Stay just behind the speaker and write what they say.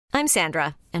I'm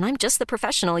Sandra, and I'm just the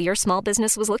professional your small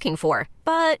business was looking for.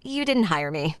 But you didn't hire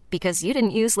me because you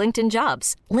didn't use LinkedIn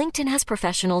Jobs. LinkedIn has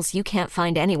professionals you can't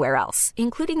find anywhere else,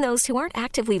 including those who aren't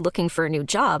actively looking for a new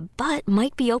job, but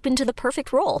might be open to the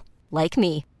perfect role, like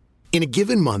me. In a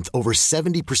given month, over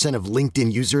 70% of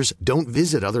LinkedIn users don't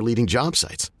visit other leading job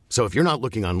sites. So if you're not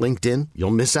looking on LinkedIn,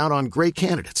 you'll miss out on great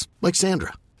candidates like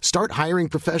Sandra. Start hiring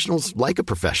professionals like a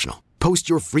professional. Post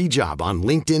your free job on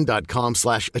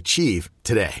linkedin.com/achieve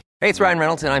today. Hey, it's Ryan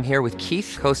Reynolds, and I'm here with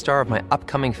Keith, co-star of my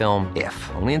upcoming film, If,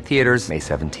 only in theaters May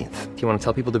 17th. Do you want to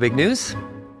tell people the big news?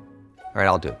 All right,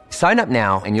 I'll do it. Sign up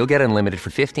now and you'll get unlimited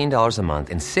for $15 a month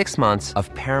and 6 months of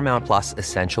Paramount Plus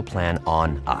Essential Plan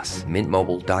on us.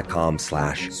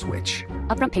 MintMobile.com/switch.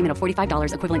 Upfront payment of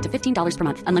 $45 equivalent to $15 per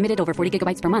month. Unlimited over 40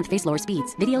 gigabytes per month. Face lower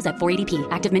speeds. Videos at 480p.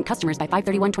 Active Mint customers by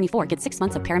 531.24 get 6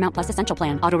 months of Paramount Plus Essential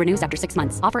Plan. Auto renews after 6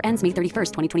 months. Offer ends May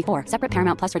 31st, 2024. Separate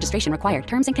Paramount Plus registration required.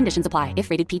 Terms and conditions apply if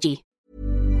rated PG.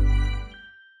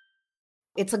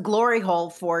 It's a glory hole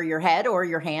for your head or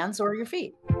your hands or your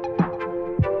feet.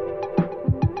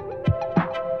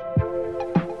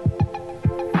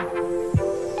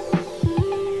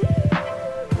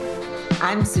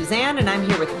 I'm Suzanne, and I'm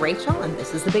here with Rachel, and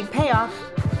this is The Big Payoff.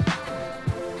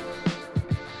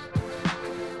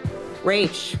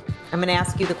 Rach, I'm going to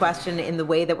ask you the question in the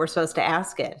way that we're supposed to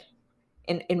ask it,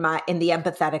 in the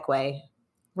empathetic way.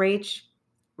 Rach,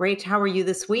 how are you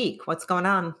this week? What's going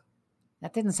on?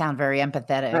 That didn't sound very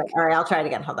empathetic. All right, I'll try it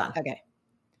again. Hold on. Okay.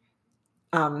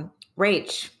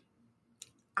 Rach,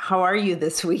 how are you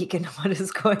this week, and what is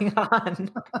going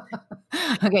on?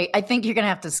 Okay, I think you're going to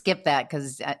have to skip that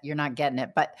because you're not getting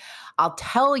it. But I'll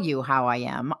tell you how I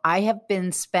am. I have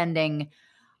been spending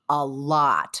a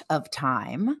lot of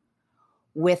time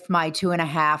with my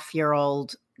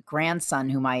 2.5-year-old grandson,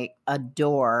 whom I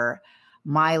adore,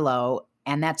 Milo,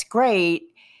 and that's great.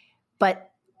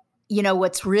 But, you know,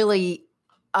 what's really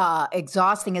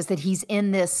exhausting is that he's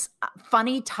in this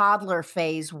funny toddler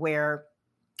phase where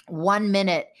 1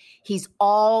 minute he's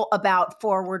all about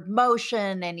forward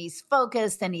motion and he's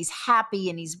focused and he's happy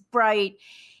and he's bright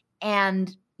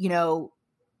and, you know,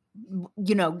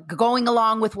 going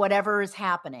along with whatever is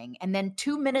happening. And then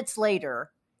 2 minutes later,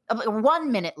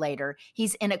 1 minute later,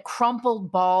 he's in a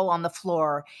crumpled ball on the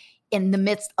floor in the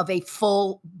midst of a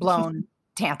full blown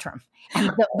tantrum.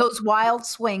 And those wild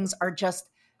swings are just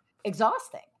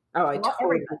exhausting. Oh, I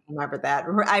totally remember that.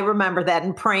 I remember that,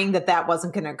 and praying that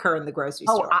wasn't going to occur in the grocery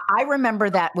store. Oh, I remember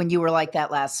that when you were like that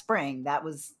last spring. That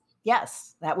was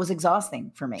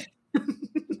exhausting for me.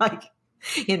 Like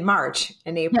in March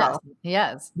and April.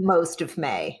 Yes. Most of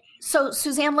May. So,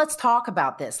 Suzanne, let's talk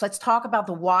about this. Let's talk about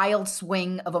the wild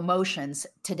swing of emotions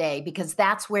today, because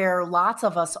that's where lots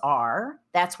of us are.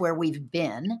 That's where we've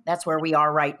been. That's where we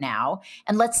are right now.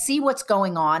 And let's see what's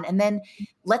going on. And then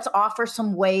let's offer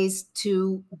some ways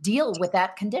to deal with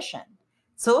that condition.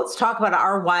 So let's talk about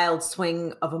our wild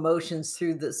swing of emotions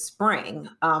through the spring.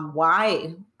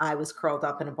 Why I was curled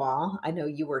up in a ball. I know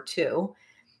you were too.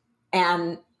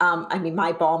 And I mean,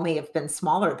 my ball may have been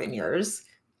smaller than yours.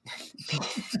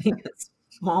 Being a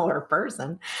smaller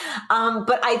person.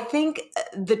 But I think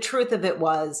the truth of it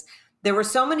was there were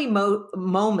so many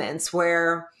moments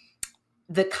where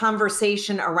the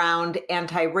conversation around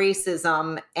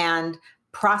anti-racism and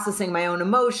processing my own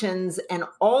emotions and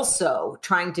also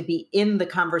trying to be in the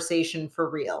conversation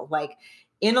for real, like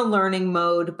in a learning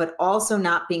mode, but also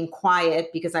not being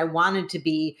quiet because I wanted to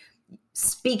be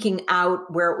speaking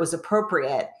out where it was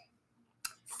appropriate,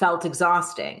 felt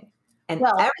exhausting. And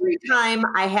every time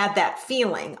I had that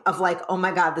feeling of like, oh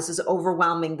my God, this is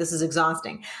overwhelming, this is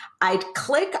exhausting, I'd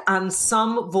click on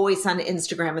some voice on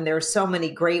Instagram, and there are so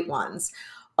many great ones,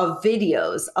 of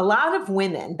videos, a lot of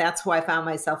women, that's who I found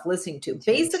myself listening to,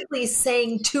 basically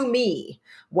saying to me,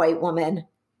 white woman,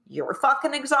 you're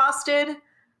fucking exhausted.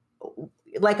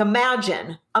 Like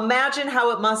imagine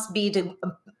how it must be to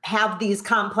have these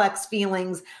complex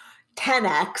feelings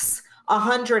 10x,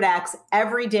 100x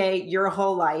every day, your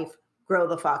whole life. Grow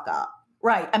the fuck up.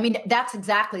 Right. I mean, that's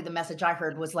exactly the message I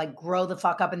heard was like, grow the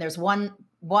fuck up. And there's one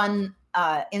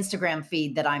Instagram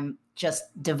feed that I'm just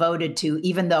devoted to,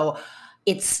 even though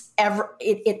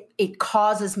it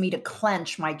causes me to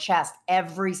clench my chest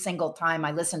every single time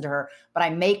I listen to her, but I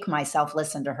make myself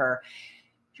listen to her.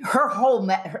 Her whole,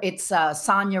 it's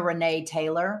Sonia Renee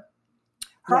Taylor.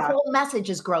 Her whole message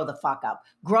is grow the fuck up,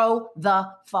 grow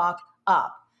the fuck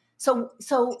up. So,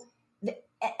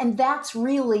 and that's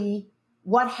really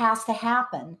what has to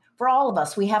happen for all of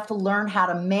us. We have to learn how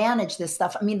to manage this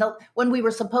stuff. I mean, when we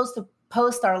were supposed to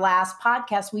post our last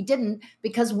podcast, we didn't,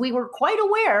 because we were quite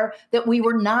aware that we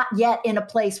were not yet in a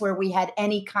place where we had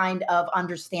any kind of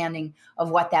understanding of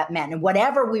what that meant. And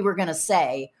whatever we were going to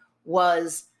say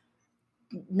was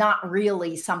not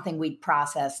really something we'd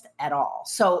processed at all.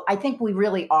 So I think we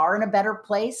really are in a better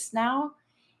place now.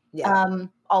 Yeah.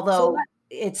 Although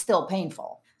it's still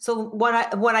painful. So what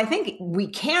I think we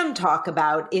can talk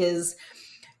about is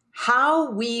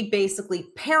how we basically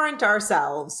parent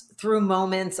ourselves through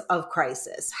moments of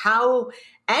crisis. How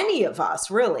any of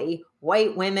us, really,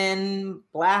 white women,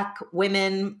 Black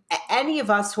women, any of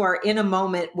us who are in a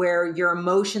moment where your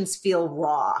emotions feel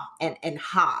raw and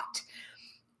hot,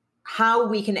 how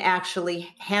we can actually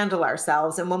handle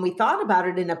ourselves. And when we thought about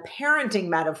it in a parenting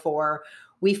metaphor,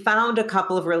 we found a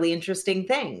couple of really interesting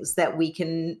things that we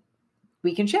can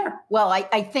share. Well,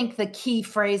 I think the key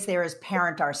phrase there is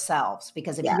parent ourselves,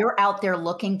 because if you're out there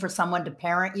looking for someone to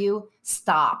parent you,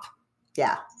 stop.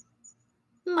 Yeah.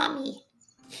 Mommy.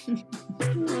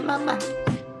 Mama.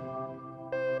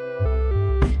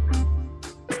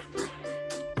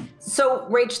 So,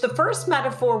 Rach, the first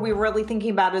metaphor we were really thinking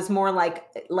about is more like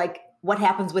what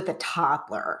happens with a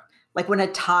toddler. Like when a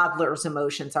toddler's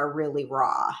emotions are really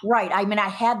raw. Right. I mean, I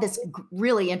had this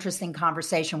really interesting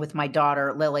conversation with my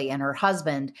daughter, Lily, and her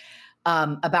husband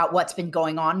about what's been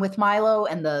going on with Milo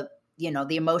and the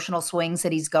emotional swings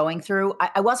that he's going through.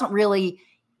 I wasn't really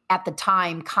at the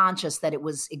time conscious that it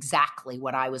was exactly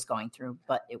what I was going through,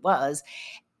 but it was.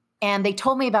 And they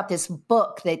told me about this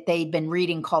book that they'd been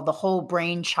reading called The Whole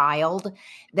Brain Child,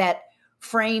 that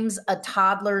frames a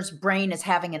toddler's brain as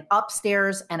having an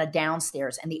upstairs and a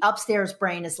downstairs. And the upstairs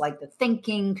brain is like the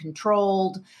thinking,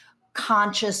 controlled,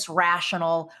 conscious,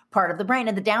 rational part of the brain.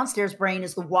 And the downstairs brain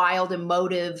is the wild,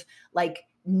 emotive, like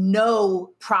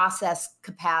no process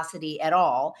capacity at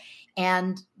all.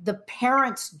 And the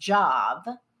parent's job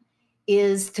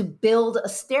is to build a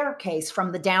staircase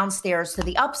from the downstairs to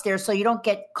the upstairs so you don't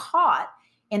get caught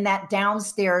in that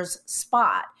downstairs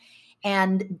spot.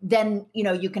 And then,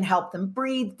 you can help them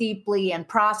breathe deeply and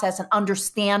process and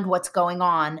understand what's going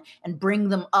on and bring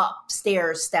them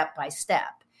upstairs step by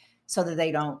step so that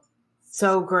they don't.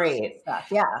 So great.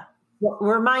 Yeah. That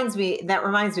reminds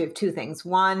me of two things.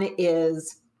 One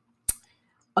is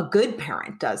a good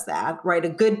parent does that, right? A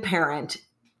good parent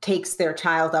takes their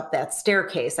child up that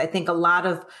staircase. I think a lot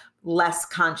of less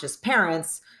conscious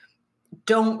parents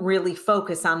don't really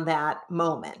focus on that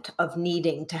moment of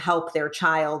needing to help their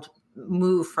child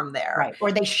move from there. Right.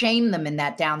 Or they shame them in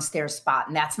that downstairs spot,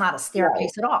 and that's not a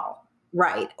staircase at all.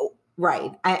 Right.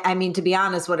 Right. I mean, to be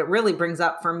honest, what it really brings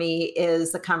up for me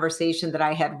is the conversation that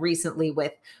I had recently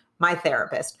with my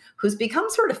therapist, who's become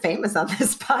sort of famous on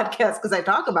this podcast because I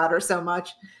talk about her so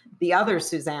much, the other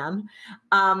Suzanne,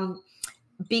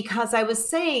 because I was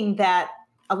saying that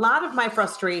a lot of my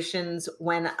frustrations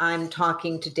when I'm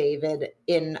talking to David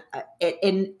in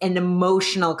an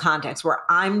emotional context where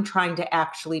I'm trying to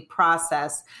actually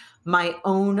process my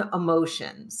own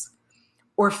emotions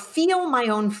or feel my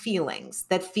own feelings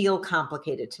that feel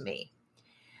complicated to me,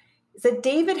 is that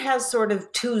David has sort of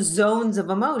two zones of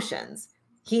emotions.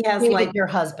 He has David, your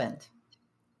husband.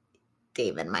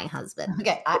 David, my husband.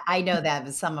 Okay, I know that,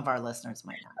 but some of our listeners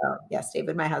might not. Oh, yes,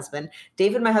 David, my husband.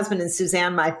 David, my husband, and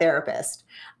Suzanne, my therapist.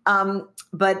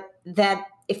 But that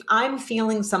if I'm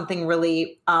feeling something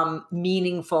really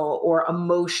meaningful or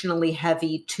emotionally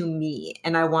heavy to me,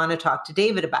 and I want to talk to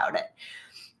David about it,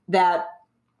 that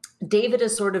David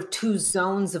is sort of two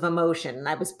zones of emotion. And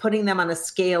I was putting them on a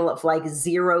scale of like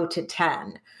 0 to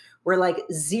 10. Where like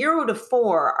 0 to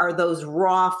 4 are those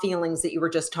raw feelings that you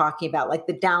were just talking about, like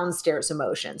the downstairs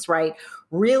emotions, right?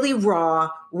 Really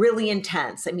raw, really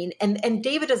intense. I mean, and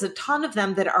David has a ton of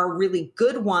them that are really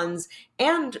good ones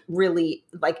and really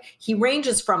like he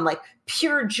ranges from like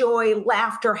pure joy,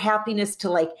 laughter, happiness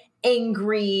to like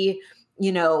angry,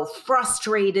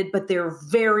 frustrated, but they're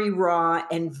very raw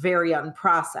and very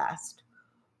unprocessed.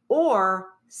 Or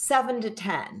 7 to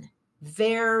 10,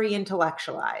 very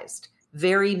intellectualized,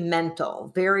 very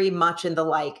mental, very much in the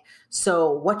like,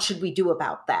 so what should we do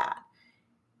about that?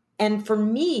 And for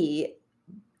me,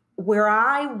 where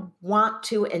I want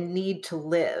to and need to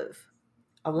live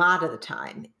a lot of the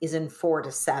time is in 4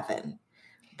 to 7.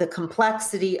 The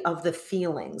complexity of the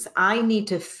feelings. I need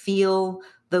to feel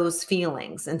those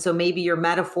feelings. And so maybe your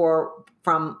metaphor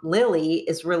from Lily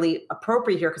is really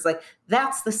appropriate here because like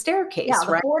that's the staircase,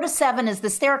 yeah, right? 4 to 7 is the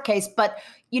staircase, but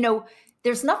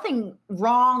there's nothing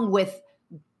wrong with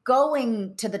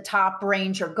going to the top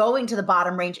range or going to the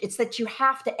bottom range. It's that you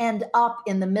have to end up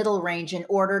in the middle range in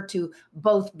order to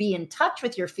both be in touch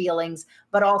with your feelings,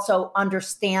 but also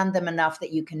understand them enough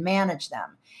that you can manage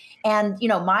them. And,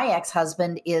 my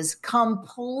ex-husband is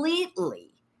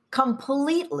completely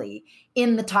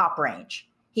in the top range.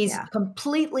 He's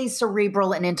completely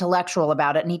cerebral and intellectual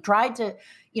about it. And he tried to,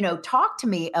 talk to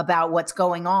me about what's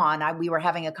going on. We were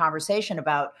having a conversation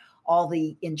about all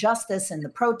the injustice and the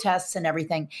protests and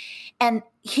everything. And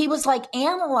he was like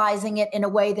analyzing it in a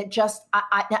way that just,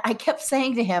 I kept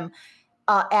saying to him,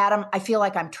 Adam, I feel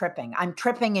like I'm tripping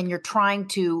and you're trying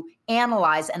to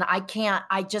analyze and I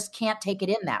just can't take it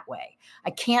in that way.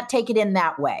 I can't take it in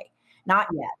that way. Not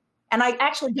yet. And I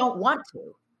actually don't want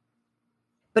to.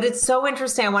 But it's so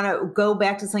interesting. I want to go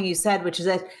back to something you said, which is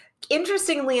that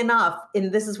interestingly enough,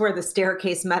 and this is where the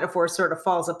staircase metaphor sort of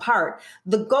falls apart,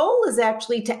 the goal is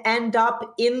actually to end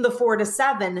up in the 4 to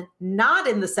 7, not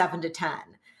in the 7 to 10.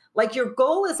 Like your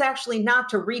goal is actually not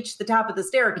to reach the top of the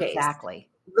staircase. Exactly.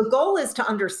 The goal is to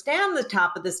understand the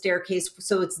top of the staircase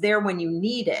so it's there when you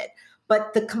need it.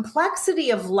 But the complexity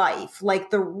of life, like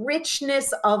the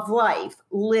richness of life,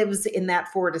 lives in that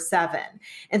 4 to 7.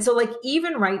 And so like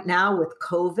even right now with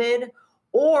COVID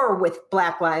or with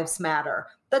Black Lives Matter,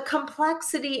 the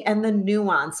complexity and the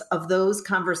nuance of those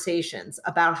conversations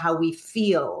about how we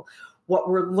feel, what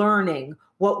we're learning,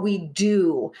 what we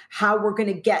do, how we're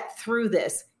going to get through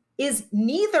this is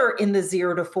neither in the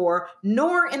 0 to 4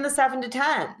 nor in the 7 to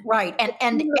 10. Right. And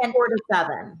 4 to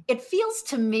 7. It feels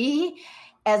to me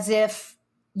as if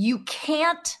you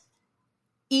can't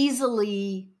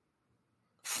easily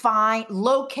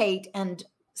locate and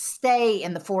stay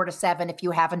in the 4 to 7 if you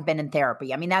haven't been in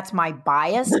therapy. I mean, that's my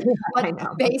bias.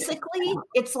 But basically,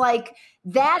 it's like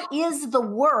that is the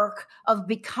work of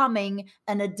becoming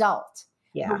an adult.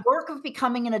 Yeah. The work of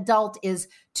becoming an adult is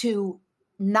to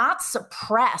not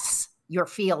suppress your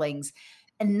feelings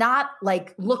and not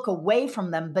like look away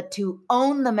from them, but to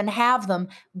own them and have them,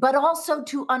 but also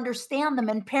to understand them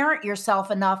and parent yourself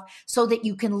enough so that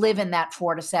you can live in that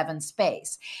 4 to 7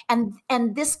 space.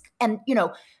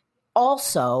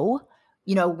 Also,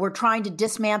 we're trying to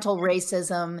dismantle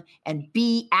racism and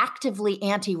be actively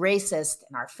anti-racist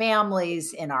in our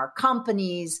families, in our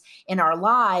companies, in our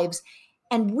lives.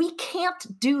 And we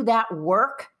can't do that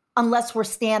work unless we're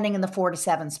standing in the 4 to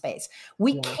 7 space.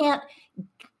 We can't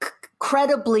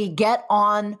credibly get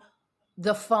on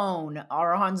the phone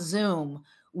or on Zoom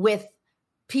with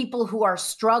people who are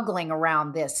struggling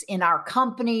around this in our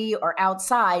company or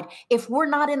outside if we're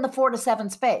not in the 4 to 7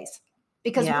 space.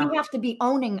 Because we have to be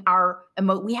owning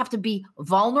we have to be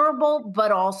vulnerable,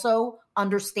 but also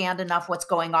understand enough what's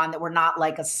going on that we're not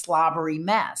like a slobbery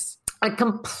mess. I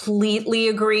completely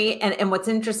agree. And what's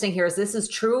interesting here is this is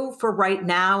true for right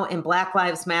now in Black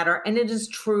Lives Matter. And it is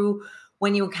true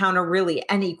when you encounter really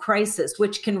any crisis,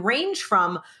 which can range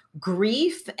from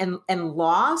grief and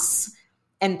loss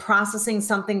and processing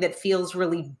something that feels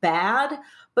really bad.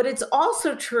 But it's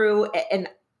also true, and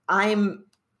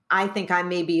I think I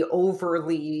may be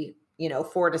overly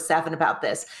 4 to 7 about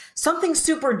this. Something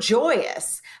super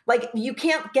joyous. Like you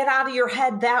can't get out of your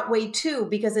head that way too,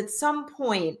 because at some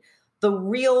point, the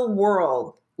real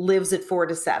world lives at 4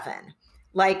 to 7.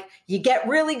 Like you get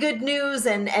really good news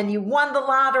and you won the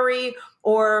lottery,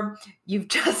 or you've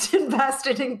just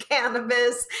invested in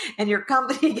cannabis and your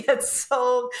company gets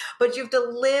sold, but you have to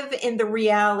live in the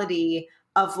reality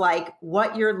of like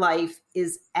what your life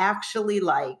is actually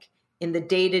like in the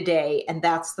day to day. And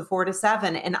that's the 4 to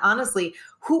 7. And honestly,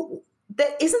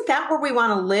 isn't that where we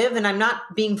want to live? And I'm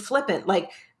not being flippant.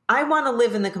 Like I want to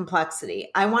live in the complexity.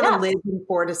 I want to live in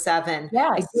 4 to 7.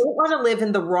 Yes. I don't want to live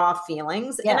in the raw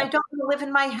feelings, and I don't want to live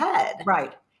in my head.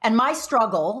 Right. And my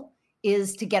struggle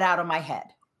is to get out of my head.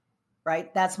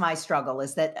 Right. That's my struggle.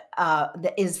 Is that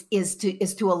is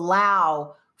to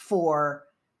allow for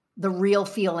the real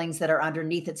feelings that are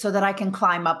underneath it, so that I can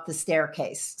climb up the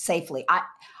staircase safely.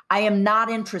 I am not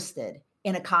interested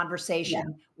in a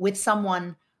conversation with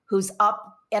someone who's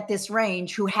up at this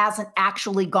range who hasn't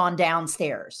actually gone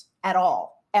downstairs at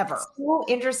all, ever. So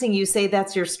interesting you say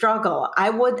that's your struggle. I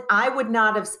would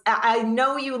not have, I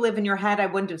know you live in your head. I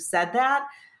wouldn't have said that.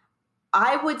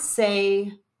 I would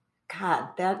say, God,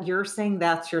 that you're saying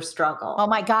that's your struggle. Oh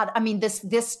my God. I mean,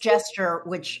 this gesture,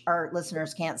 which our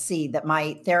listeners can't see, that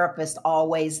my therapist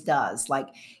always does, like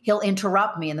he'll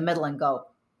interrupt me in the middle and go,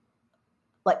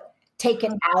 like, take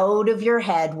it out of your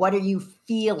head. What are you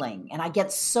feeling? And I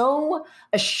get so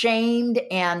ashamed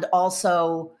and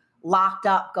also locked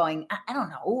up going, I don't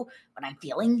know what I'm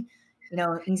feeling.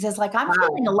 He says like, I'm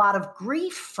feeling a lot of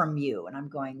grief from you. And I'm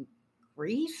going,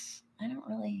 grief? I don't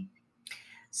really.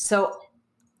 So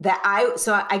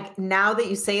now that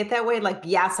you say it that way, like,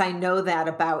 yes, I know that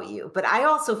about you, but I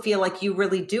also feel like you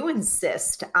really do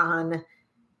insist on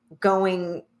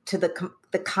going to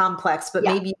the complex, but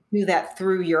maybe you do that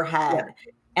through your head.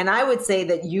 Yeah. And I would say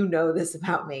that you know this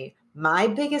about me. My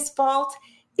biggest fault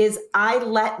is I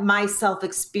let myself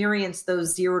experience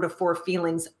those 0 to 4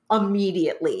 feelings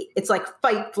immediately. It's like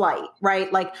fight, flight,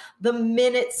 right? Like the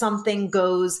minute something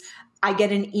goes, I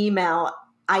get an email,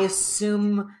 I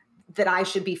assume that I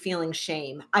should be feeling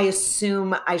shame. I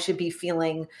assume I should be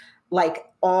feeling like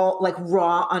all like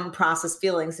raw, unprocessed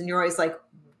feelings. And you're always like,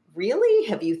 really?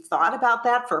 Have you thought about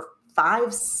that for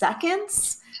 5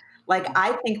 seconds? Like,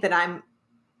 I think that I'm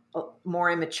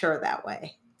more immature that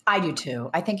way. I do too.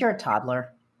 I think you're a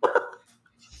toddler.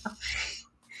 I'm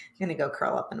going to go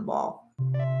curl up in a ball.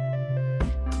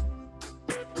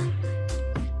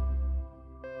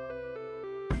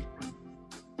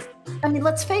 I mean,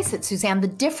 let's face it, Suzanne, the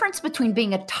difference between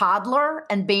being a toddler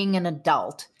and being an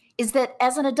adult is that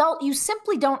as an adult, you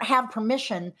simply don't have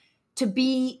permission to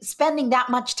be spending that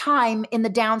much time in the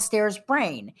downstairs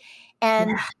brain.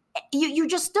 And you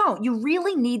just don't. You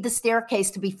really need the staircase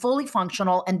to be fully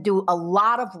functional and do a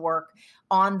lot of work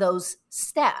on those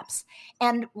steps.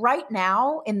 And right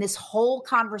now, in this whole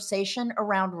conversation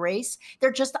around race, there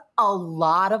are just a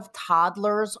lot of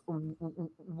toddlers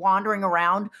wandering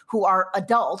around who are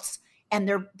adults, and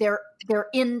they're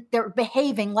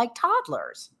behaving like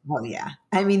toddlers. Oh yeah.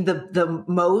 I mean, the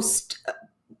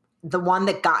one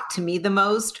that got to me the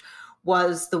most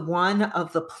was the one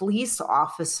of the police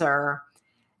officer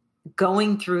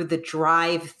going through the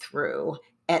drive-through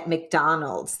at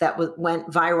McDonald's that went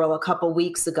viral a couple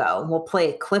weeks ago. We'll play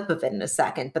a clip of it in a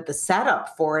second, but the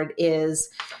setup for it is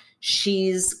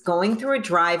she's going through a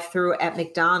drive-through at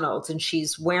McDonald's and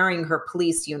she's wearing her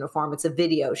police uniform. It's a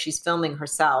video. She's filming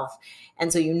herself.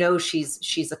 And so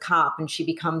she's a cop, and she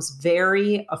becomes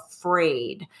very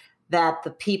afraid that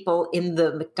the people in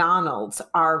the McDonald's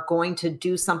are going to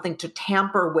do something to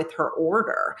tamper with her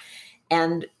order.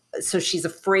 And so she's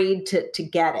afraid to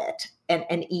get it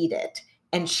and eat it.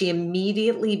 And she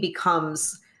immediately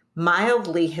becomes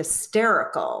mildly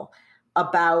hysterical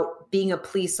about being a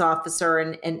police officer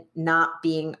and not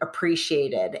being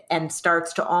appreciated, and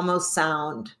starts to almost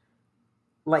sound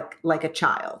like a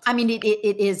child. I mean, it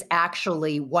is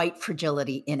actually white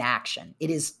fragility in action. It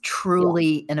is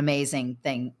truly an amazing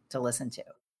thing to listen to.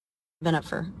 I've been up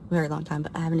for a very long time,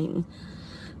 but I haven't eaten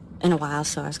in a while,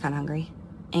 so I was kind of hungry.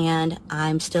 And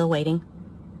I'm still waiting,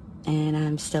 and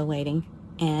I'm still waiting.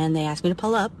 And they asked me to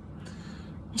pull up.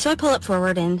 So I pull up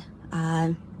forward, and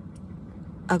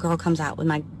a girl comes out with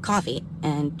my coffee,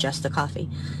 and just the coffee.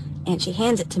 And she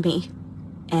hands it to me,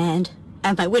 and I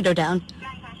have my window down.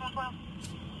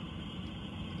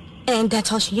 And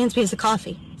that's all she hands me is the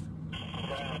coffee.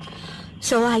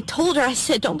 So I told her, I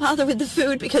said, don't bother with the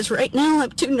food, because right now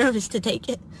I'm too nervous to take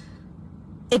it.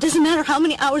 It doesn't matter how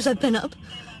many hours I've been up.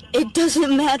 It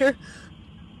doesn't matter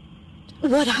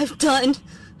what I've done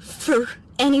for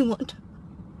anyone.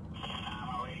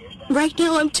 Right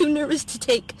now I'm too nervous to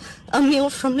take a meal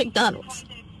from McDonald's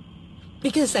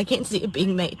because I can't see it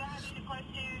being made.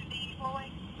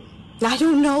 I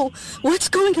don't know what's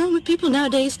going on with people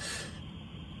nowadays,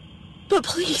 but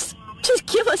please, just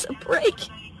give us a break.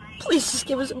 Please just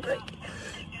give us a break.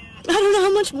 I don't know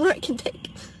how much more I can take.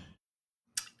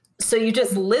 So you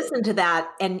just listen to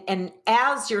that, and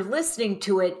as you're listening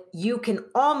to it, you can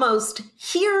almost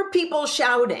hear people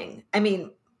shouting. I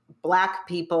mean, Black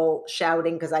people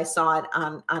shouting, because I saw it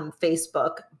on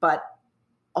Facebook, but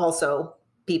also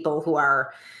people who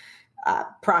are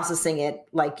processing it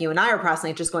like you and I are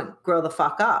processing it, just going, grow the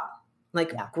fuck up.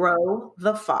 Like, grow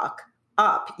the fuck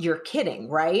up. You're kidding,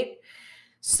 right?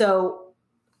 So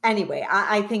anyway,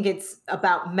 I think it's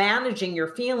about managing your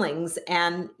feelings,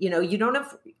 and, you don't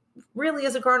have, really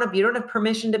as a grown-up, you don't have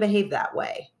permission to behave that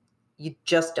way. You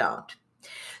just don't.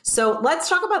 So let's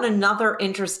talk about another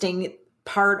interesting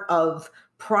part of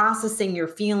processing your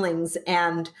feelings,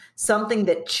 and something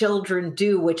that children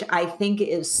do, which I think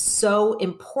is so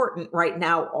important right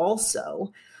now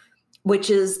also, which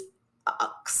is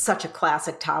such a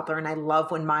classic toddler. And I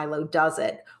love when Milo does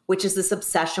it, which is this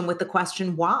obsession with the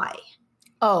question, why?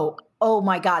 Oh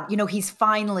my God. He's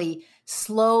finally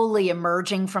slowly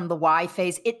emerging from the why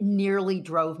phase. It nearly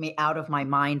drove me out of my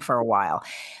mind for a while.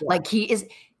 Yeah. Like he is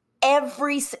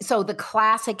so the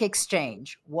classic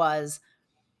exchange was,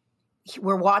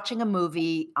 we're watching a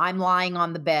movie, I'm lying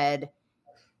on the bed,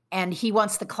 and he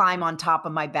wants to climb on top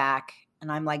of my back.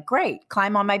 And I'm like, great,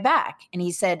 climb on my back. And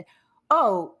he said,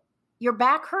 oh, your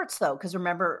back hurts though. Because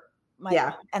remember,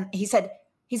 and he said,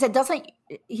 He said,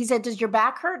 does your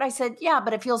back hurt? I said, yeah,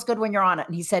 but it feels good when you're on it.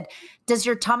 And he said, does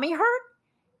your tummy hurt?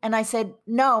 And I said,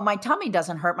 no, my tummy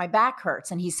doesn't hurt. My back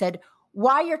hurts. And he said,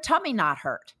 why your tummy not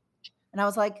hurt? And I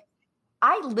was like,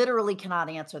 I literally cannot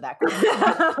answer that question.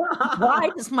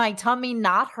 Why does my tummy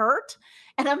not hurt?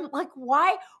 And I'm like,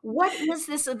 why? What is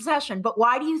this obsession? But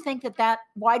why do you think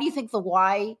why do you think the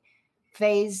why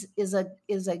phase is a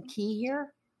key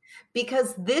here?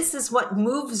 Because this is what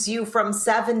moves you from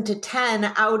 7 to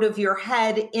 10 out of your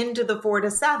head into the 4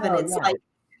 to 7. It's like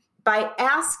by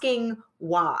asking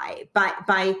why,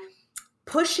 by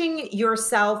pushing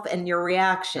yourself and your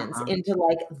reactions into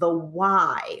like the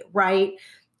why, right?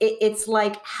 It's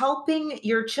like helping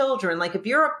your children. Like if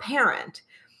you're a parent,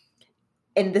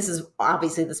 and this is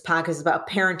obviously this podcast is about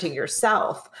parenting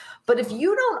yourself, but if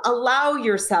you don't allow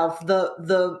yourself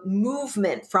the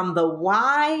movement from the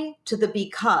why to the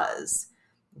because,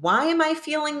 why am I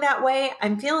feeling that way?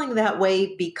 I'm feeling that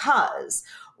way because,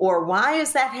 or why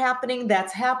is that happening?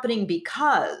 That's happening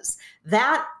because.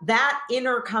 That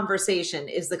inner conversation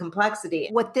is the complexity.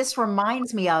 What this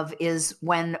reminds me of is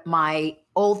when my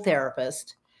old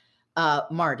therapist,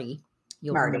 Marty,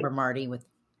 remember Marty with,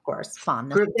 of course,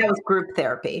 fondness. That was group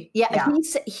therapy. Yeah.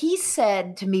 He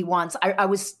said to me once, I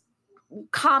was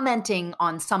commenting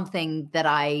on something that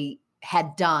I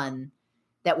had done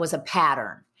that was a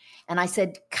pattern. And I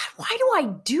said, God, why do I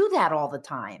do that all the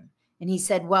time? And he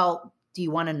said, well, do you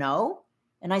want to know?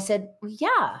 And I said, well,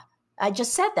 yeah, I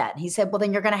just said that. And he said, well,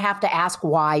 then you're going to have to ask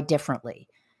why differently.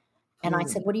 And I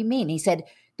said, what do you mean? He said,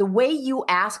 the way you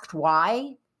asked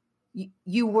why,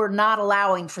 you were not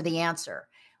allowing for the answer.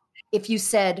 If you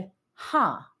said,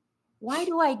 why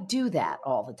do I do that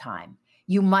all the time?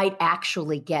 You might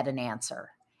actually get an answer.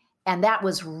 And that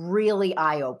was really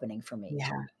eye-opening for me.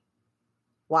 Yeah.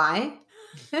 Why?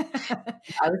 Why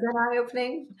was that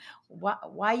eye-opening?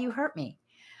 Why you hurt me?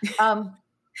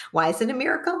 Why is it a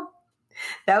miracle?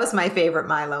 That was my favorite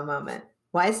Milo moment.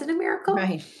 Why is it a miracle?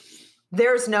 Right.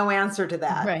 There's no answer to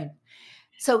that. Right.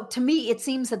 So to me, it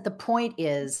seems that the point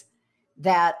is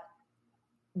that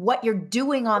what you're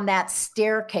doing on that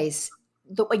staircase,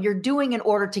 what you're doing in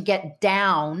order to get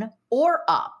down or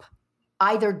up,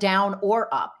 either down or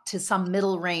up to some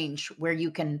middle range where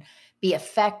you can be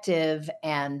effective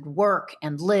and work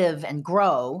and live and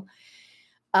grow,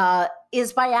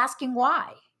 is by asking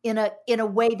why in a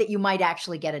way that you might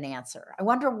actually get an answer. I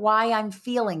wonder why I'm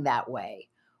feeling that way.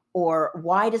 Or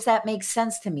why does that make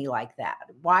sense to me like that?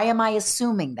 Why am I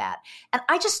assuming that? And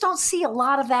I just don't see a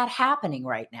lot of that happening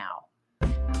right now.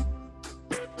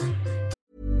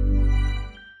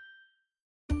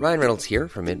 Ryan Reynolds here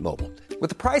from Mint Mobile. With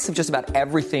the price of just about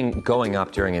everything going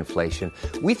up during inflation,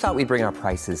 we thought we'd bring our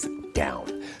prices down.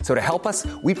 So to help us,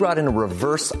 we brought in a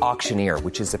reverse auctioneer,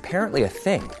 which is apparently a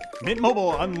thing. Mint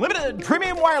Mobile Unlimited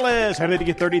Premium Wireless. How to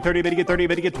get 30, 30, bit to get 30,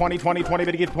 bit to get 20, 20, 20,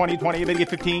 bit to get 20, 20, bit to get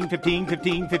 15, 15,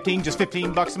 15, 15, just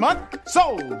 $15 a month?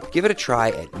 Sold! Give it a try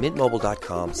at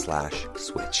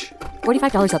mintmobile.com/switch.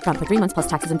 $45 up front for 3 months plus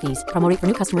taxes and fees. Promo rate for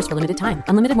new customers for limited time.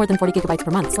 Unlimited more than 40 gigabytes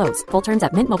per month. Slows full terms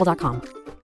at mintmobile.com.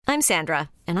 I'm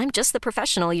Sandra, and I'm just the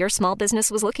professional your small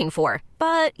business was looking for.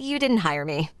 But you didn't hire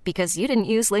me because you didn't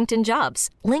use LinkedIn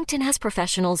Jobs. LinkedIn has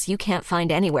professionals you can't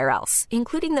find anywhere else,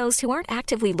 including those who aren't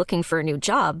actively looking for a new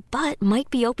job, but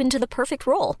might be open to the perfect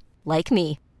role, like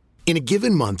me. In a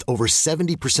given month, over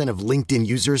 70% of LinkedIn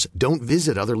users don't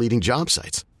visit other leading job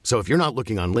sites. So if you're not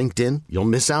looking on LinkedIn, you'll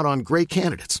miss out on great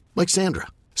candidates like Sandra.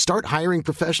 Start hiring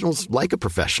professionals like a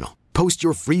professional. Post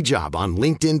your free job on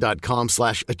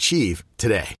linkedin.com/achieve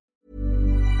today.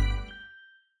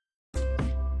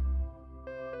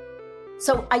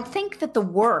 So I think that the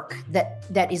work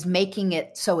that is making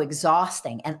it so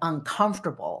exhausting and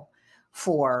uncomfortable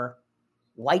for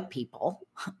white people,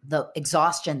 the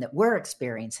exhaustion that we're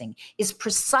experiencing, is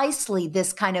precisely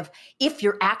this kind of, if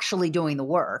you're actually doing the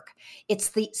work, it's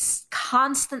the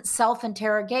constant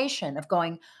self-interrogation of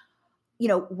going,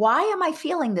 why am I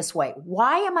feeling this way?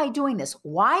 Why am I doing this?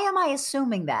 Why am I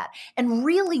assuming that? And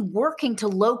really working to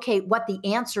locate what the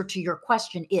answer to your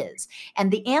question is.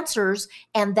 And the answers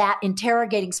and that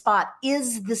interrogating spot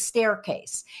is the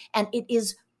staircase. And it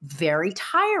is very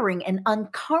tiring and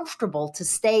uncomfortable to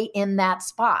stay in that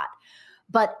spot.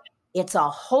 But it's a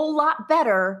whole lot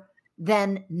better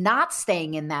than not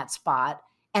staying in that spot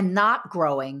and not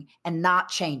growing and not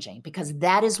changing, because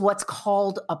that is what's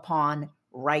called upon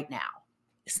right now.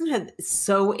 Isn't it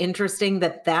so interesting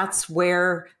that that's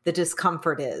where the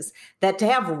discomfort is? That to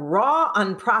have raw,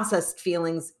 unprocessed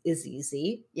feelings is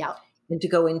easy. Yep. And to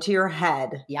go into your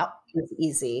head is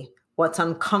easy. What's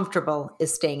uncomfortable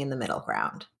is staying in the middle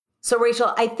ground. So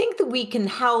Rachel, I think that we can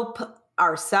help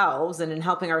ourselves and in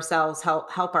helping ourselves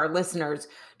help our listeners,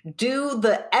 do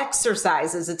the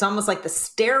exercises. It's almost like the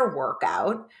stair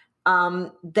workout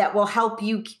that will help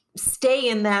you stay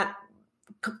in that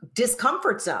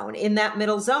discomfort zone, in that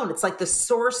middle zone. It's like the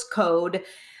source code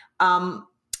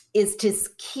is to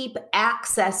keep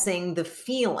accessing the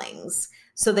feelings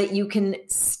so that you can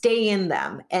stay in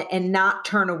them and not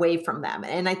turn away from them.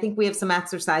 And I think we have some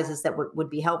exercises that would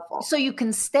be helpful. So you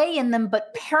can stay in them,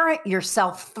 but parent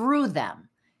yourself through them.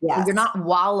 Yes. You're not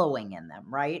wallowing in them,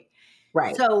 right?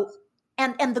 Right. So,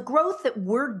 and the growth that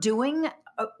we're doing,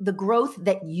 the growth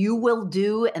that you will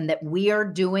do and that we are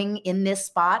doing in this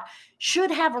spot should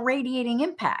have a radiating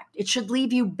impact. It should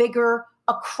leave you bigger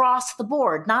across the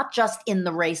board, not just in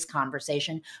the race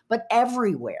conversation, but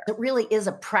everywhere. It really is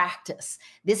a practice.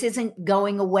 This isn't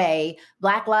going away.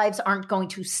 Black lives aren't going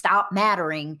to stop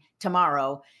mattering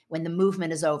tomorrow when the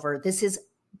movement is over. This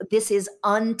is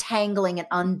untangling and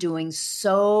undoing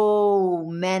so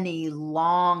many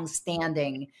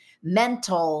long-standing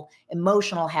mental,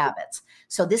 emotional habits.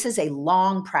 So this is a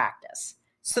long practice.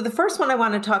 So the first one I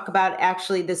want to talk about,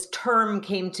 actually, this term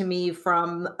came to me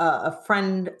from a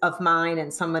friend of mine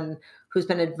and someone who's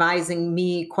been advising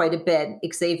me quite a bit,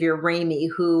 Xavier Ramey,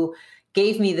 who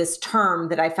gave me this term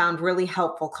that I found really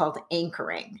helpful called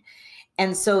anchoring.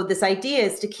 And so this idea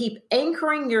is to keep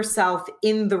anchoring yourself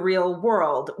in the real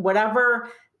world,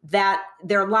 whatever that,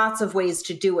 there are lots of ways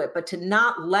to do it, but to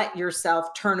not let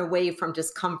yourself turn away from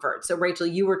discomfort. So Rachel,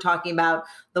 you were talking about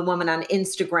the woman on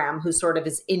Instagram who sort of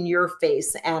is in your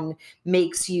face and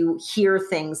makes you hear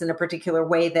things in a particular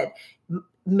way that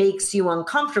makes you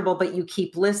uncomfortable, but you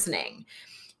keep listening.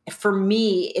 For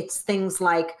me, it's things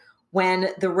like when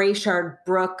the Rayshard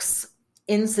Brooks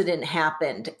incident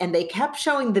happened and they kept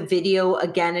showing the video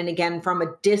again and again from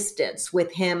a distance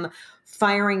with him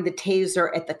firing the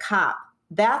taser at the cop.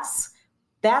 That's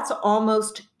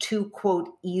almost too,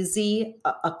 quote, easy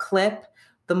a clip.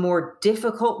 The more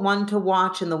difficult one to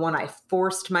watch, and the one I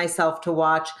forced myself to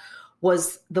watch,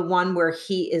 was the one where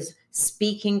he is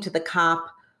speaking to the cop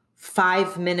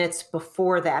 5 minutes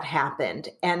before that happened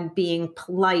and being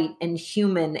polite and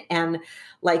human, and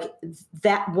like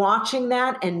that, watching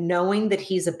that and knowing that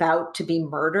he's about to be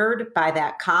murdered by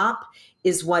that cop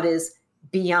is what is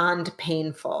beyond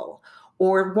painful.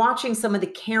 Or watching some of the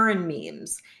Karen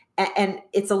memes, and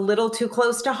it's a little too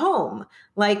close to home.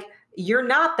 Like, you're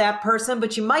not that person,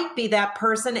 but you might be that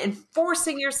person, and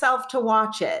forcing yourself to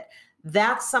watch it.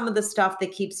 That's some of the stuff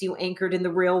that keeps you anchored in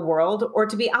the real world. Or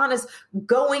to be honest,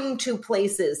 going to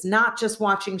places, not just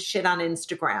watching shit on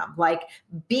Instagram, like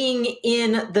being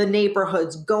in the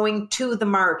neighborhoods, going to the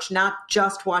march, not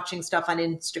just watching stuff on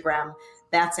Instagram.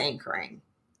 That's anchoring.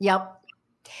 Yep.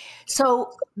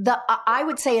 So I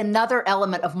would say another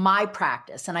element of my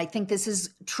practice, and I think this is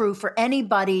true for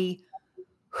anybody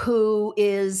who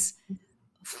is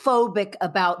phobic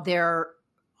about their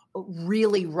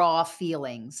really raw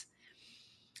feelings.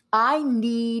 I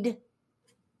need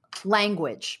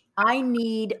language. I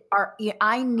need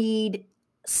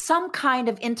some kind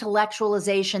of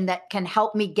intellectualization that can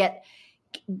help me get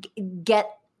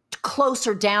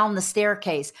closer down the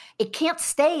staircase. It can't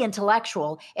stay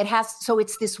intellectual. So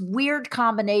it's this weird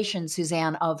combination,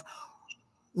 Suzanne, of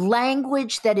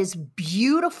language that is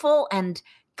beautiful and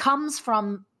comes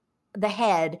from the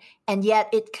head, and yet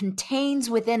it contains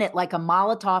within it, like a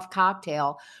Molotov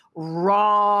cocktail,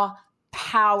 raw,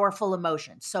 powerful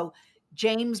emotions. So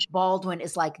James Baldwin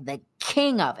is like the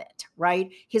king of it, right?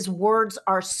 His words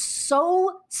are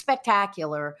so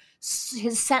spectacular.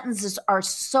 His sentences are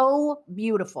so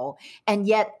beautiful. And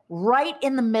yet right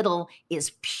in the middle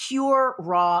is pure,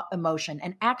 raw emotion.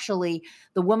 And actually,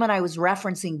 the woman I was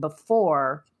referencing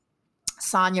before,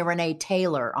 Sonia Renee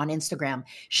Taylor on Instagram,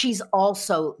 she's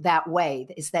also that way,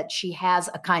 is that she has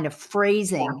a kind of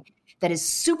phrasing that is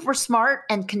super smart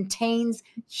and contains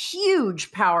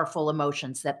huge, powerful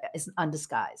emotions that is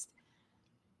undisguised.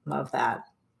 Love that.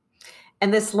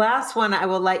 And this last one, I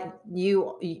will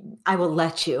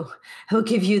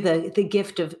give you the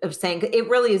gift of saying, it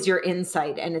really is your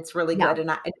insight and it's really good.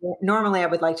 And normally I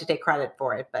would like to take credit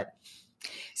for it, but.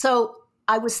 So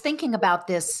I was thinking about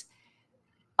this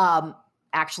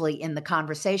actually in the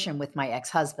conversation with my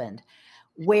ex-husband,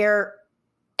 where,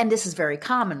 and this is very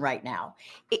common right now,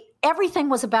 everything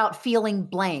was about feeling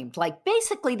blamed. Like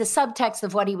basically the subtext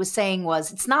of what he was saying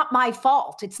was, it's not my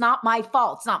fault. It's not my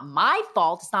fault. It's not my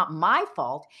fault. It's not my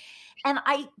fault. And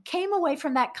I came away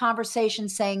from that conversation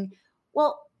saying,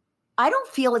 well, I don't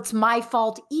feel it's my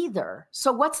fault either.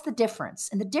 So what's the difference?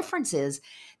 And the difference is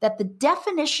that the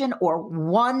definition, or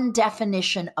one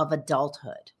definition, of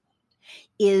adulthood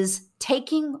is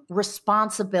taking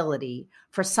responsibility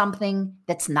for something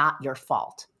that's not your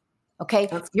fault. Okay.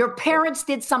 Your parents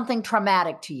did something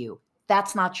traumatic to you.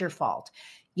 That's not your fault.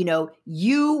 You know,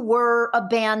 you were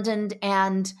abandoned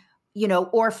and, you know,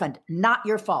 orphaned, not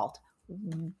your fault.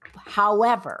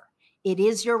 However, it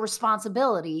is your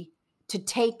responsibility to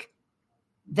take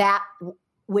that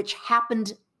which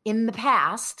happened in the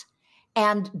past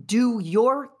and do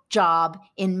your job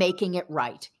in making it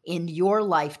right in your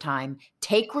lifetime.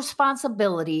 Take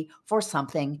responsibility for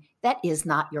something that is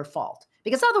not your fault,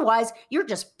 because otherwise you're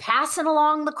just passing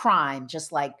along the crime,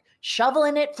 just like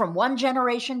shoveling it from one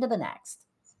generation to the next.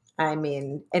 I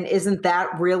mean, and isn't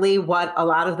that really what a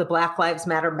lot of the Black Lives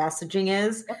Matter messaging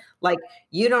is? Like,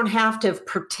 you don't have to have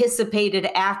participated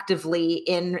actively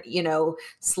in, you know,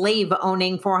 slave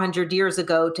owning 400 years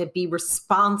ago to be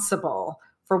responsible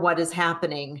for what is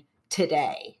happening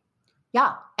today.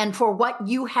 Yeah. And for what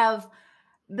you have,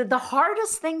 the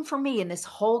hardest thing for me in this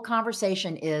whole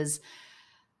conversation is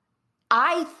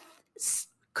I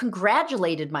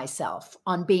congratulated myself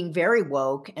on being very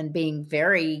woke and being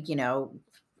very,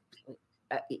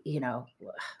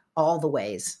 all the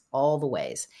ways.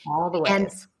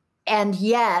 And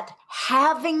yet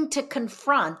having to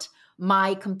confront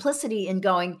my complicity in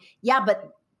going, yeah,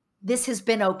 but this has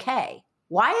been okay.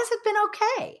 Why has it been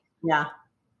okay? Yeah.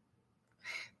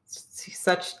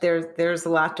 There's a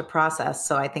lot to process.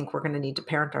 So I think we're going to need to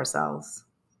parent ourselves.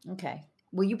 Okay.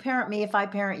 Will you parent me if I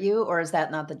parent you, or is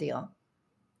that not the deal?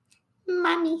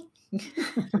 Mommy.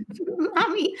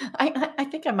 Mommy. I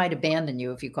think I might abandon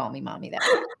you if you call me mommy that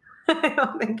way. I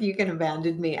don't think you can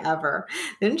abandon me ever.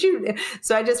 Didn't you?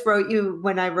 So I just wrote you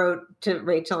when I wrote to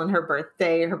Rachel on her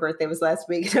birthday was last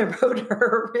week. And I wrote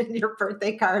her in your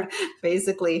birthday card,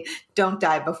 basically, don't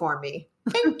die before me.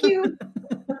 Thank you.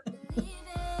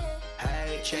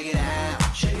 Hey, check it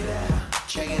out, check it out,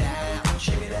 check it out,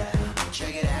 check it out,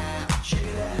 check it out, check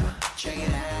it out, check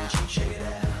it out, check it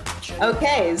out.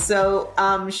 Okay, so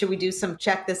should we do some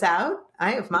check this out?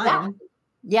 I have mine.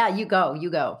 Yeah, you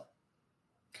go.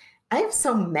 I have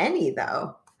so many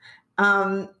though.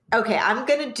 Okay, I'm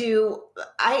gonna do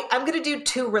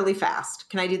two really fast.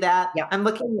 Can I do that? Yeah. I'm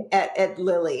looking at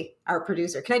Lily, our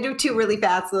producer. Can I do two really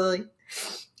fast, Lily?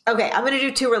 Okay, I'm gonna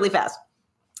do two really fast.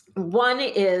 One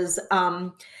is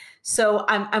so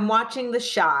I'm watching The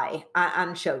Chi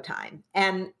on Showtime,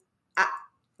 and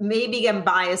maybe I'm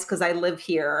biased because I live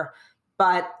here,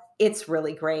 but it's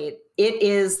really great. It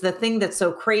is the thing that's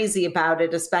so crazy about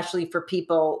it, especially for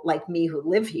people like me who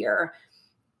live here.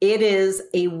 It is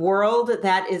a world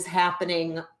that is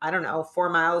happening, I don't know, 4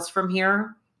 miles from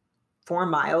here.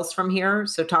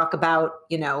 So talk about,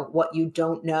 what you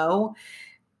don't know.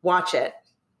 Watch it.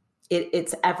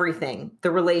 It's everything.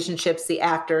 The relationships, the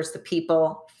actors, the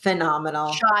people,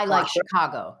 phenomenal. Chi like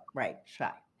Chicago, right?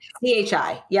 Chi.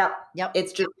 CHI. Yep.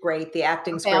 It's just great. The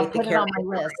acting's great. I'll put it on my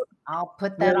list. I'll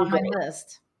put that on my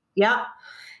list. Yeah.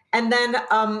 And then,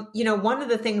 one of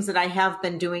the things that I have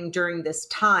been doing during this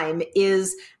time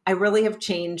is I really have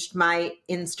changed my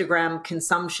Instagram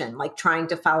consumption, like trying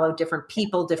to follow different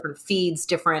people, different feeds,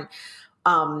 different,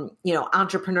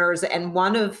 entrepreneurs. And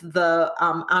one of the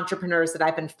entrepreneurs that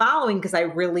I've been following, because I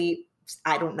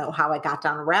don't know how I got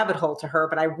down a rabbit hole to her,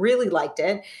 but I really liked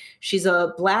it. She's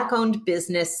a Black-owned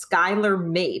business, Skylar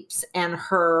Mapes, and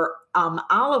her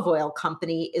olive oil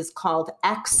company is called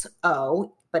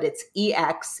XO, but it's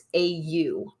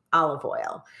EXAU olive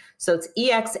oil. So it's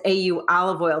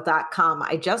EXAUoliveoil.com.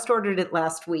 I just ordered it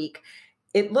last week.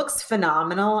 It looks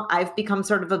phenomenal. I've become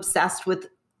sort of obsessed with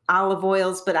olive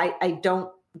oils, but I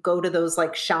don't go to those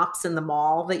like shops in the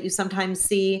mall that you sometimes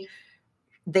see.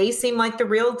 They seem like the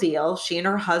real deal. She and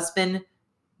her husband,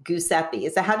 Giuseppe.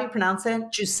 How do you pronounce it?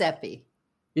 Giuseppe.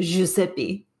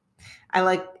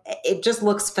 It just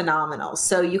looks phenomenal.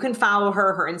 So you can follow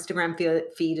her. Her Instagram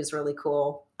feed is really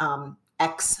cool.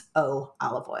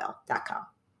 XOoliveoil.com.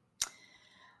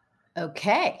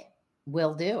 Okay,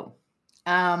 will do.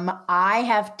 I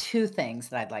have two things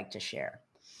that I'd like to share.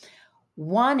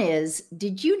 One is,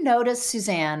 did you notice,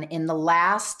 Suzanne, in the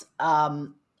last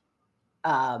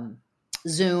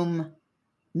Zoom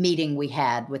meeting we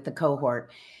had with the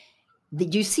cohort,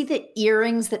 did you see the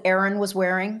earrings that Erin was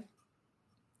wearing?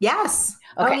 Yes.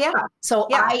 Okay. Oh, yeah. So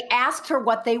yeah. I asked her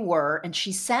what they were, and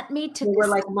she sent me to they were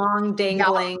like long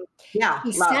dangling. Yeah.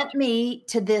 She sent me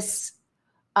to this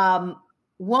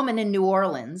woman in New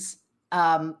Orleans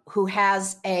who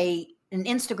has an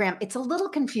Instagram. It's a little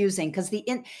confusing because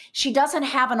she doesn't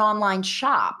have an online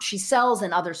shop. She sells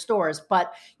in other stores,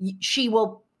 but she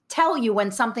will tell you when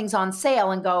something's on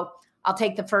sale and go, I'll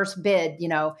take the first bid,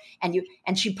 and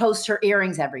she posts her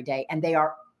earrings every day, and they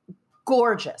are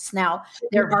gorgeous. Now,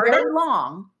 they're very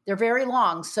long. They're very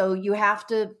long. So you have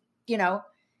to, you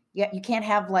can't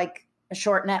have like a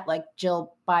short neck, like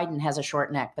Jill Biden has a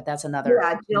short neck, but that's another.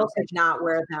 Yeah, Jill could not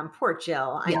wear them. Poor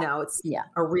Jill. I know it's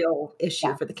a real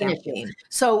issue for the campaign.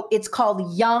 So it's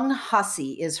called Young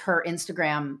Hussy is her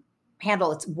Instagram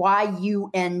handle. It's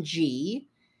YUNG.Hussy,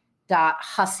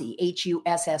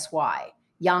 HUSSY,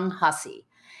 Young Hussy.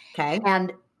 Okay.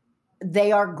 And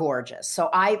they are gorgeous. So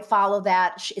I follow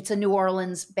that. It's a New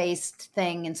Orleans based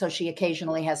thing. And so she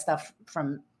occasionally has stuff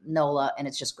from NOLA and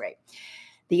it's just great.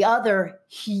 The other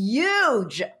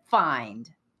huge find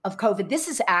of COVID, this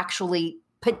is actually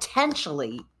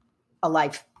potentially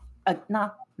not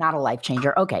a life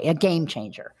changer. Okay. A game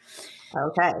changer.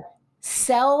 Okay.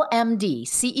 CelMD,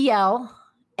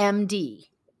 CELMD.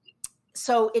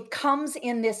 So it comes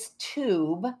in this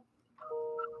tube.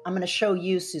 I'm going to show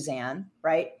you, Suzanne,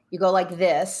 right? You go like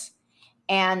this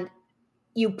and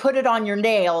you put it on your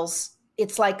nails.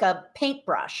 It's like a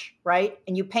paintbrush, right?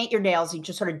 And you paint your nails. You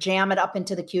just sort of jam it up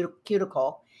into the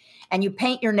cuticle and you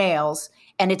paint your nails.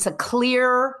 And it's a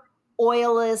clear,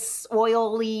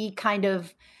 oily kind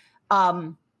of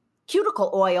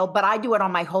cuticle oil, but I do it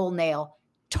on my whole nail.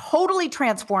 Totally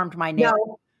transformed my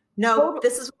nail. No,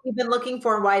 this is what we've been looking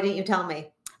for. Why didn't you tell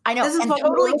me? I know, and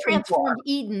totally transformed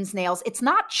Eden's nails. It's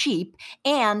not cheap,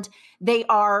 and they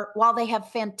are, while they have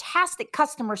fantastic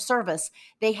customer service,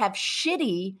 they have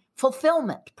shitty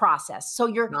fulfillment process. So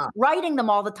you're writing them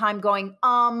all the time going,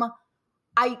 I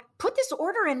put this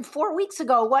order in 4 weeks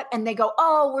ago, what? And they go,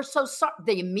 oh, we're so sorry.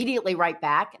 They immediately write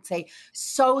back and say,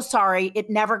 so sorry,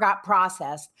 it never got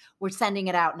processed. We're sending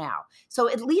it out now. So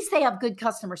at least they have good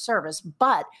customer service,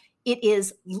 but it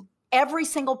is every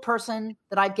single person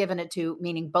that I've given it to,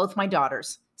 meaning both my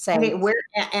daughters, say, where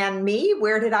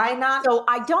did I not? So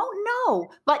I don't know,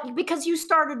 but because you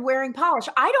started wearing polish,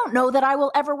 I don't know that I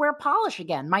will ever wear polish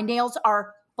again. My nails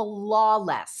are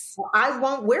flawless. Well, I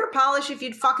won't wear polish if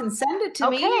you'd fucking send it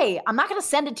to me. Okay, I'm not going to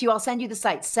send it to you. I'll send you the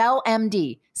site.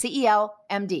 CelMD,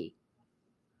 CELMD.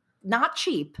 Not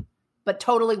cheap, but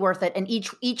totally worth it. And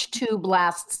each tube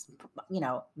lasts,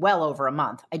 well over a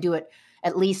month. I do it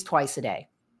at least twice a day.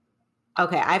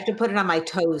 Okay, I have to put it on my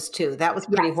toes too. That was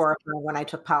pretty horrifying when I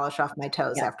took polish off my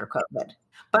toes after COVID.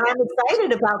 But I'm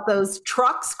excited about those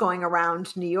trucks going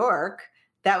around New York.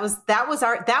 That was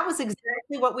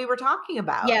exactly what we were talking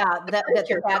about. Yeah,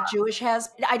 that Jewish has.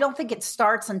 I don't think it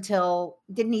starts until,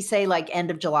 didn't he say like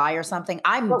end of July or something?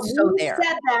 I'm there. You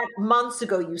said that months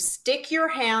ago. You stick your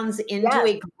hands into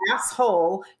a glass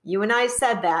hole. You and I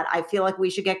said that. I feel like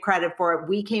we should get credit for it.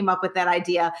 We came up with that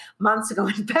idea months ago.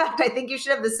 In fact, I think you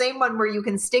should have the same one where you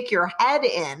can stick your head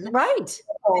in. Right.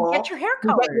 And get your hair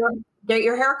colored. Get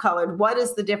your hair colored. What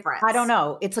is the difference? I don't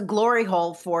know. It's a glory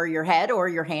hole for your head or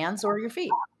your hands or your feet.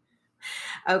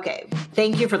 Okay.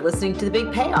 Thank you for listening to The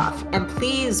Big Payoff. And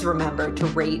please remember to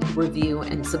rate, review,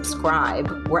 and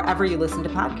subscribe wherever you listen to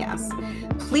podcasts.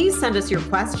 Please send us your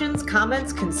questions,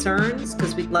 comments, concerns,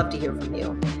 because we'd love to hear from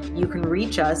you. You can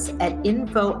reach us at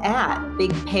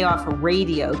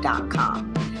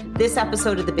info@bigpayoffradio.com. This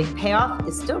episode of The Big Payoff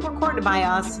is still recorded by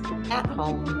us at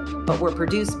home, but we're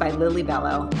produced by Lily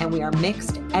Bello, and we are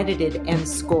mixed, edited, and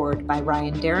scored by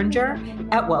Ryan Derringer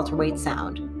at Welterweight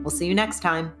Sound. We'll see you next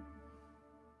time.